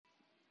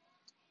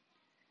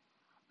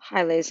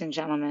Hi, ladies and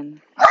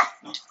gentlemen.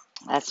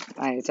 That's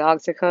my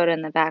dog Dakota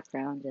in the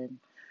background, and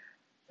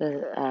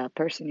the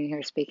person you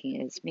hear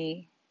speaking is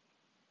me,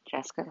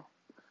 Jessica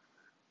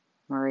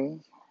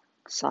Marie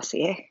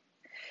Saucier.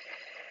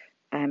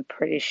 I'm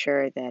pretty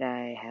sure that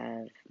I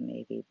have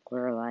maybe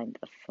borderline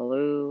the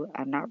flu.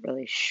 I'm not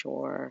really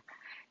sure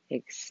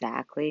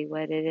exactly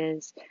what it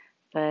is,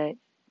 but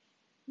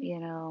you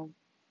know,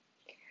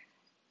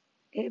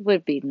 it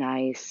would be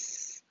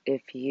nice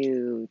if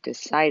you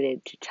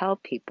decided to tell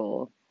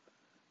people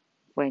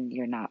when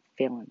you're not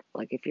feeling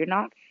like if you're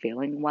not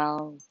feeling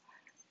well,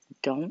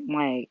 don't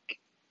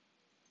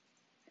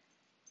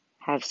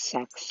have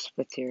sex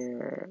with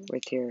your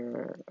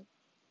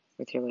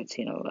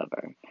Latino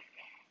lover.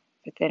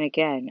 But then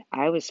again,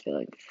 I was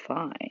feeling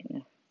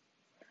fine.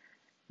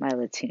 My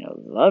Latino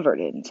lover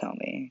didn't tell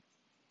me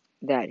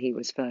that he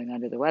was feeling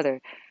under the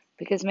weather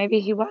because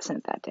maybe he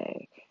wasn't that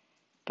day.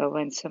 But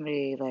when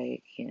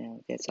somebody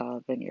gets all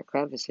up in your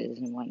crevices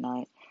and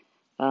whatnot,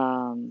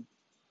 um,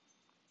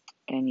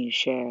 and you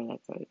share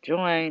like a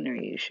joint or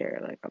you share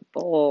like a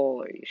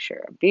bowl or you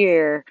share a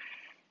beer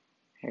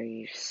or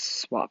you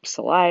swap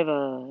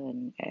saliva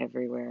and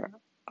everywhere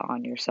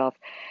on yourself,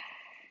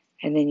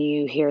 and then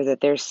you hear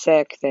that they're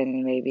sick,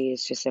 then maybe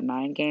it's just a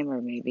mind game,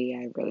 or maybe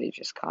I really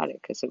just caught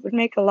it, because it would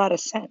make a lot of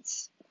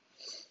sense.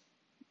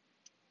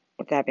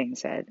 With that being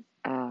said,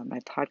 my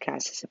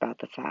podcast is about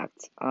the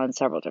fact on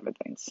several different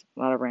things, a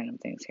lot of random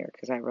things here,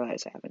 because I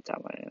realize I haven't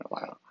done one in a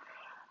while.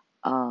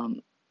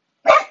 Um,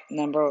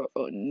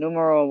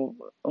 numero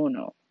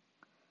uno,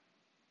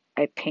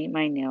 I paint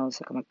my nails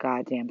like I'm a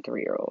goddamn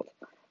 3-year-old.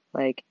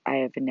 Like, I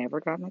have never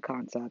gotten the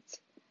concept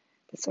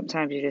that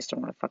sometimes you just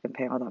don't want to fucking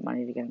pay all that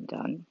money to get them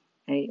done.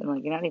 And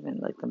like, you're not even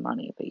like the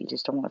money, but you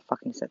just don't want to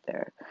fucking sit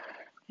there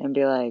and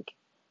be like,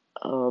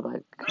 oh my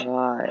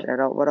god, I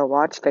don't want to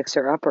watch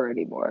Fixer Upper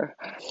anymore.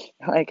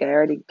 Like, I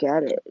already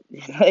get it.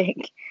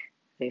 Like,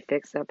 they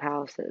fix up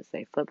houses,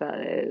 they flip out,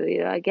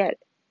 I get it.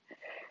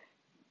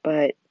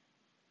 But,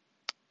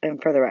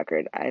 and for the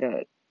record, I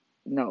don't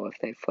know if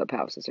they flip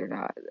houses or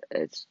not.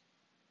 I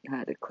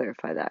had to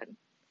clarify that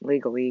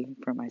legally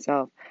for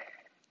myself.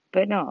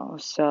 But no,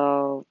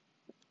 so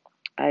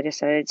I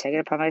decided to take it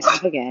upon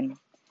myself again.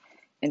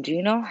 And do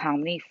you know how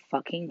many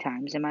fucking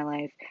times in my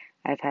life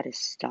I've had to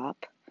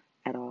stop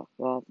at all?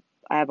 Well,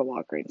 I have a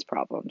Walgreens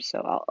problem, so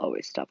I'll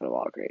always stop at a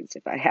Walgreens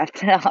if I have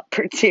the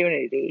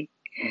opportunity.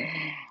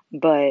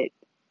 But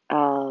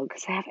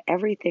because I have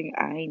everything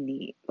I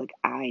need,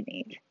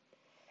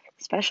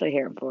 especially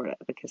here in Florida,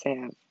 because I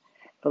have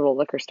little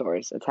liquor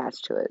stores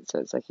attached to it. So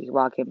it's like you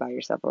walk in, buy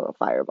yourself a little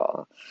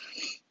Fireball,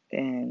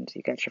 and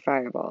you got your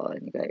Fireball,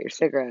 and you got your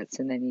cigarettes,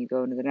 and then you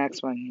go into the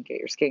next one and you get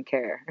your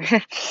skincare.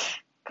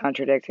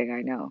 Contradicting,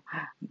 I know,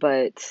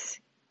 but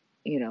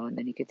and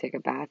then you could take a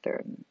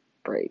bathroom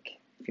break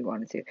if you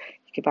wanted to.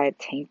 You could buy a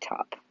tank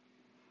top,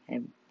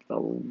 and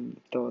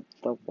the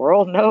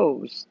world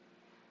knows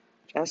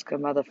Jessica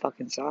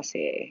motherfucking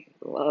Saucier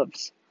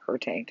loves her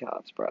tank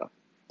tops, bro.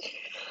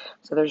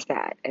 So there's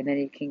that, and then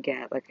you can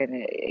get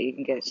you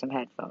can get some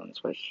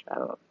headphones, which I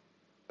don't.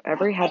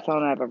 Every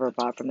headphone I've ever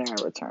bought from there,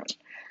 I return.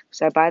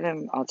 So I buy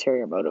them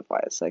ulterior motive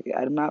wise. Like,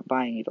 I'm not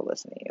buying you to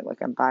listen to you.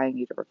 Like, I'm buying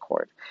you to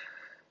record,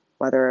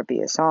 whether it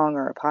be a song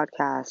or a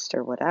podcast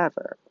or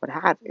whatever, what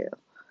have you.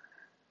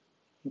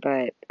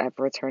 But I've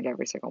returned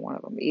every single one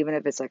of them, even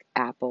if it's like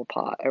Apple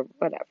Pod or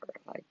whatever.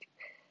 Like,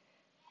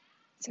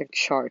 it's like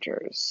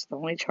chargers. The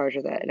only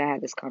charger that, and I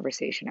had this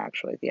conversation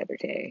actually the other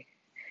day,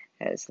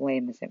 as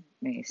lame as it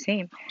may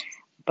seem,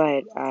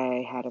 but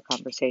I had a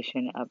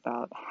conversation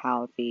about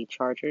how the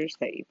chargers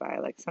that you buy,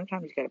 like,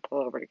 sometimes you gotta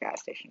pull over to a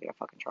gas station to get a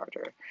fucking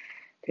charger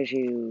because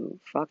you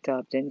fucked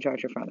up, didn't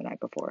charge your phone the night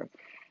before,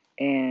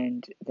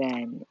 and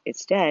then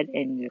it's dead,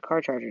 and the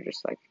car charger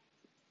just like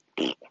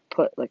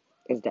put like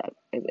is dead.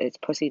 It's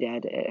pussy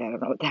dead. I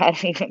don't know what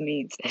that even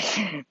means.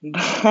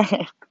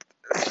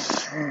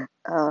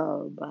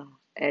 But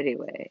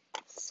anyway,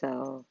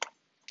 so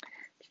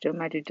just doing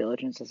my due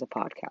diligence as a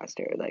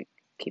podcaster, like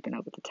keeping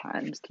up with the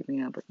times,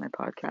 keeping up with my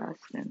podcast,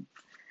 and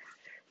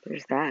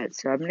there's that.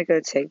 So I'm gonna go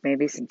take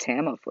maybe some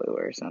Tamiflu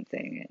or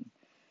something,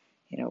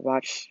 and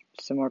watch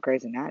some more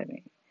Grey's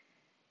Anatomy.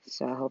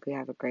 So I hope you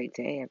have a great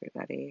day,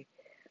 everybody.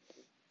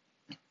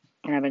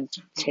 And I've been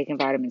taking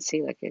vitamin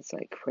C like it's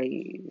like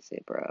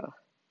crazy, bro.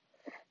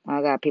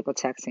 I got people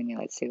texting me.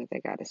 Let's see what they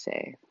got to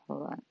say.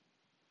 Hold on.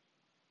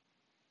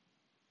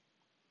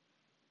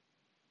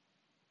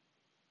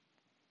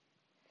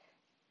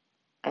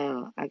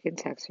 Oh, I can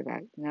text her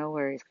back. No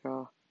worries,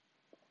 girl.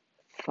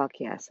 Fuck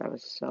yes. I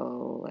was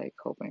so like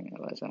hoping it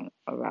wasn't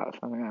about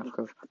fucking off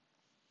because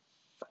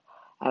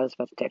I was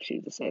about to text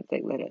you the same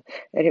thing later.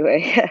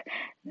 Anyway,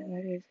 no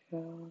worries,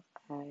 girl.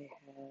 I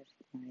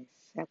had my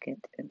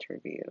second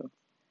interview.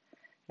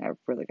 I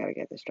really got to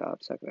get this job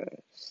so I can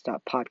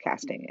stop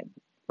podcasting and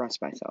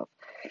rest myself.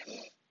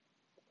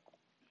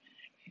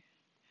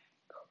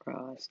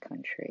 Cross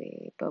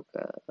country,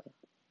 Boca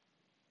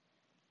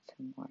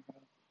tomorrow.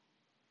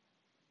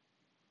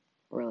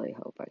 Really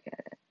hope I get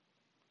it.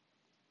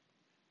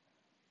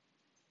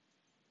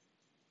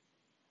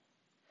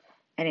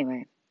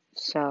 Anyway,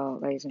 so,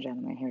 ladies and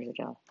gentlemen, here's the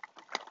deal.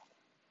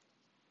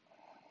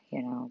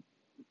 You know,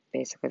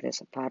 basically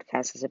this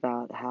podcast is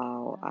about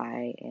how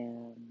I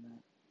am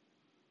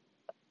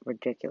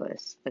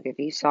ridiculous. Like, if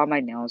you saw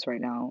my nails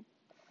right now,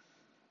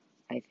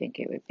 I think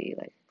it would be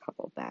like a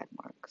couple bad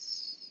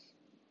marks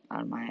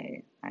on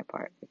my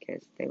part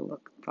because they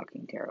look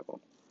fucking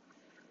terrible.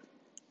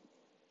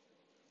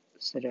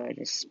 So do I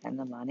just spend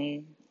the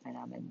money and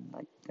I'm in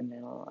like the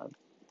middle of,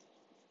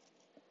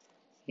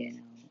 you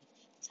know,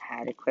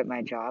 had to quit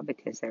my job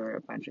because there were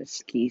a bunch of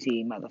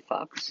skeezy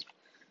motherfuckers.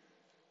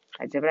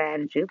 I did what I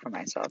had to do for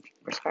myself,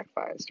 respect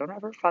wise. Don't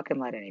ever fucking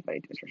let anybody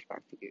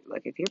disrespect you.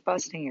 Like, if you're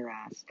busting your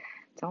ass,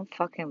 don't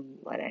fucking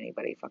let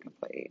anybody fucking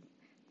play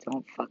you.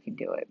 Don't fucking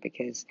do it,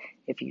 because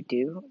if you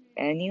do,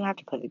 and you have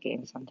to play the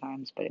game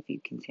sometimes, but if you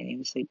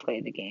continuously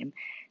play the game,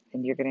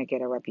 then you're gonna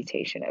get a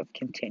reputation of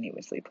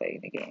continuously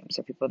playing the game.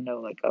 So people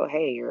know, like, oh,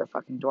 hey, you're a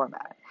fucking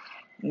doormat.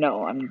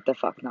 No, I'm the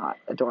fuck not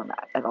a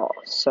doormat at all.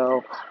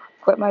 So,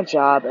 quit my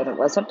job, and it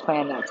wasn't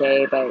planned that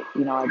day, but,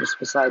 I just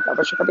was like, I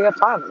wish I could be a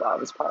fan of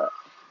this part.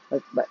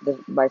 Like,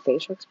 my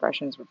facial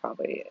expressions were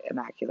probably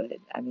immaculate.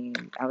 I mean,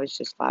 I was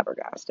just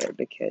flabbergasted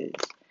because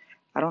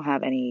I don't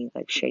have any,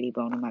 like, shady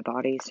bone in my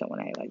body. So when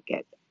I, like,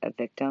 get a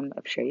victim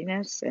of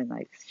shadiness and,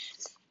 like,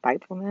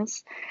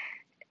 spitefulness,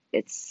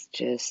 it's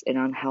just an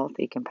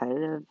unhealthy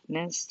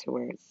competitiveness to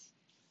where it's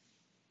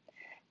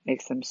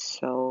makes them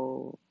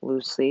so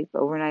lose sleep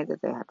overnight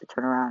that they have to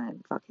turn around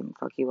and fucking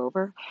fuck you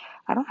over.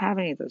 I don't have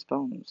any of those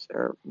bones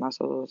or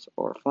muscles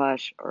or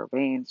flesh or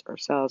veins or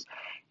cells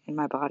in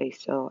my body,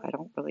 so I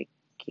don't really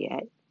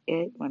get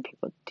it when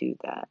people do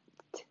that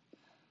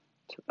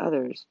to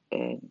others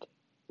and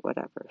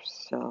whatever.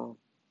 So,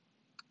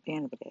 at the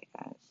end of the day,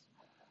 guys,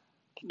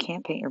 if you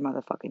can't paint your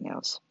motherfucking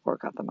nails,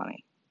 work out the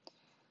money.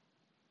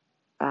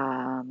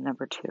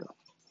 Number 2,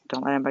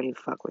 don't let anybody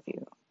fuck with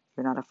you.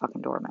 You're not a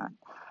fucking doormat.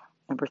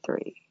 Number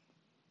 3,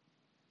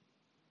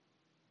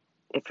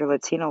 if your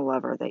Latino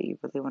lover that you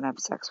really want to have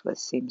sex with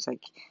seems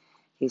like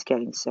he's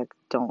getting sick,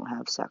 don't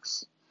have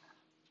sex.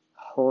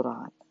 Hold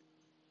on.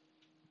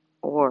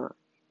 Or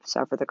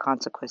suffer the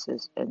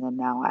consequences, and then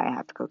now I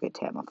have to go get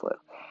Tamiflu.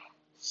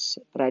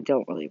 So, but I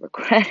don't really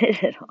regret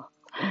it at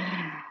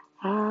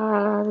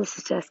all. This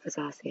is Jessica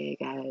Saucier,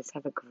 guys.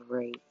 Have a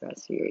great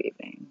rest of your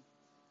evening.